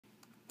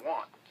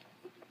want?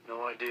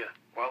 No idea.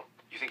 Well,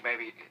 you think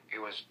maybe it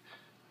was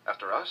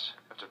after us?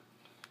 After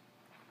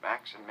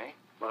Max and me?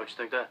 Why would you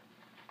think that?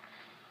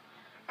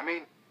 I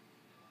mean,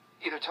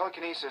 either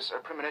telekinesis or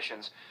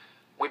premonitions.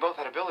 We both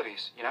had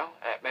abilities, you know?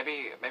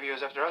 Maybe it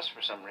was after us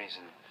for some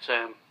reason.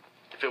 Sam,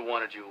 if it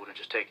wanted you, it would have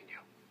just taken you.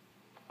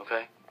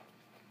 Okay?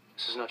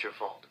 This is not your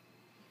fault.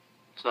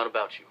 It's not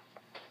about you.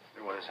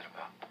 Then what is it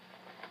about?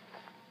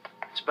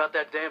 It's about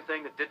that damn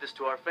thing that did this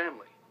to our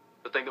family.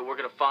 The thing that we're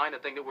gonna find, the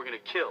thing that we're gonna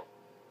kill.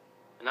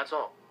 And that's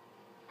all.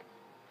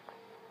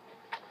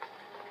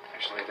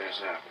 Actually,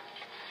 there's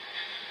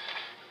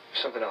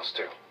something else,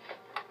 too.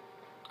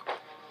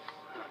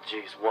 Oh,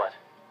 jeez, what?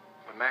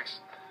 When Max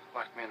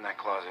locked me in that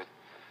closet,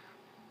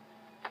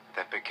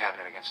 that big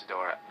cabinet against the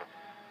door,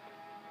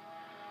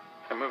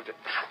 I moved it.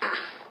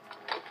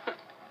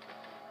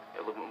 A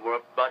little bit more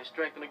body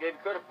strength than I gave you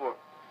credit for.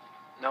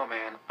 No,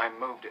 man, I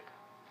moved it.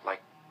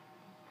 Like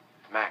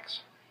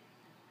Max.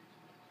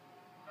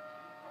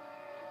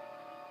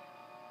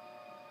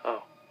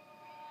 Oh.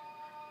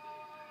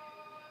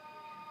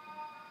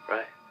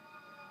 Right.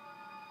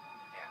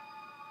 Yeah.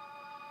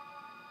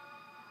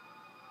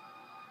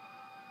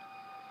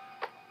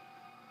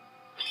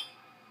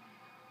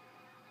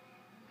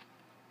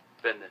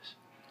 Bend this.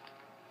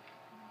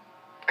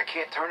 I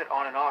can't turn it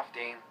on and off,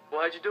 Dean.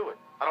 Why'd you do it?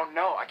 I don't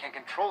know. I can't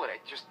control it.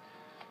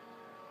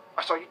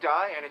 I saw you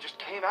die, and it just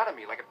came out of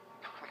me like a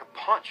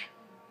punch.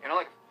 You know,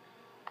 like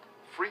a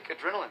freak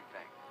adrenaline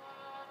thing.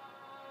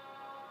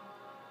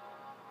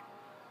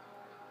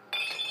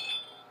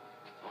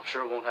 I'm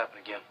sure it won't happen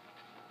again.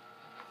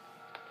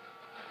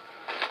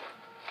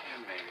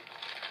 Yeah, maybe.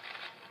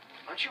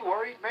 Aren't you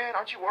worried, man?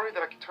 Aren't you worried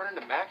that I could turn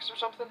into Max or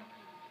something?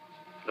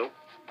 Nope.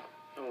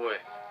 No way.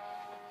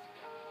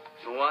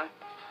 You know why?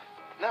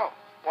 No.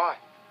 Why?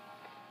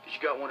 Because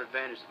you got one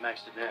advantage that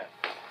Max didn't have.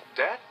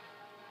 Dad?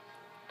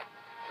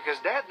 Because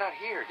Dad's not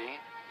here, Dean.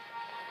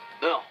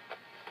 No.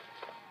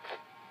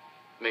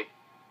 Me.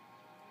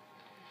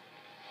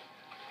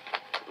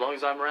 As long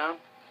as I'm around,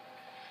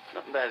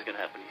 nothing bad is going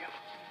to happen to you.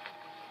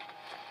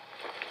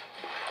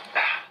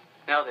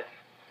 Now then,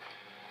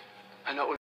 I know